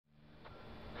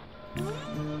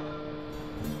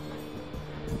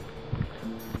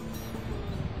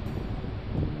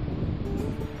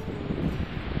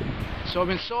So I'm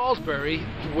in Salisbury,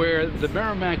 where the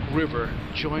Merrimack River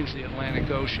joins the Atlantic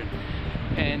Ocean.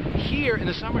 And here in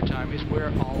the summertime is where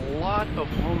a lot of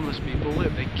homeless people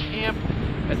live. They camp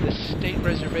at the state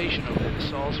reservation over there, the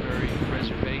Salisbury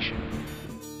Reservation.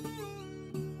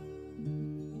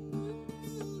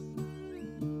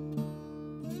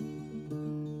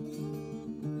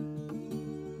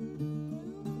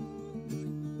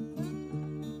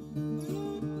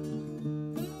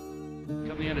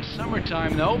 Coming into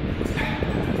summertime though,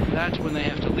 that's when they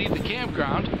have to leave the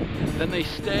campground. Then they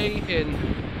stay in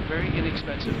very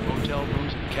inexpensive motel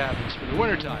rooms and cabins for the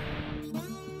wintertime.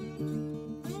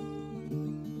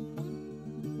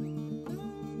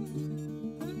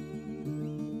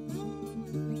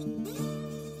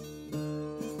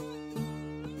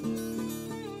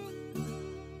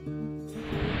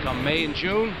 Come May and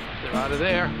June, they're out of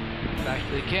there, back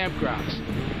to the campgrounds.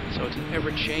 So it's an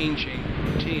ever-changing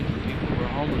routine for people who are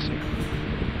homeless here.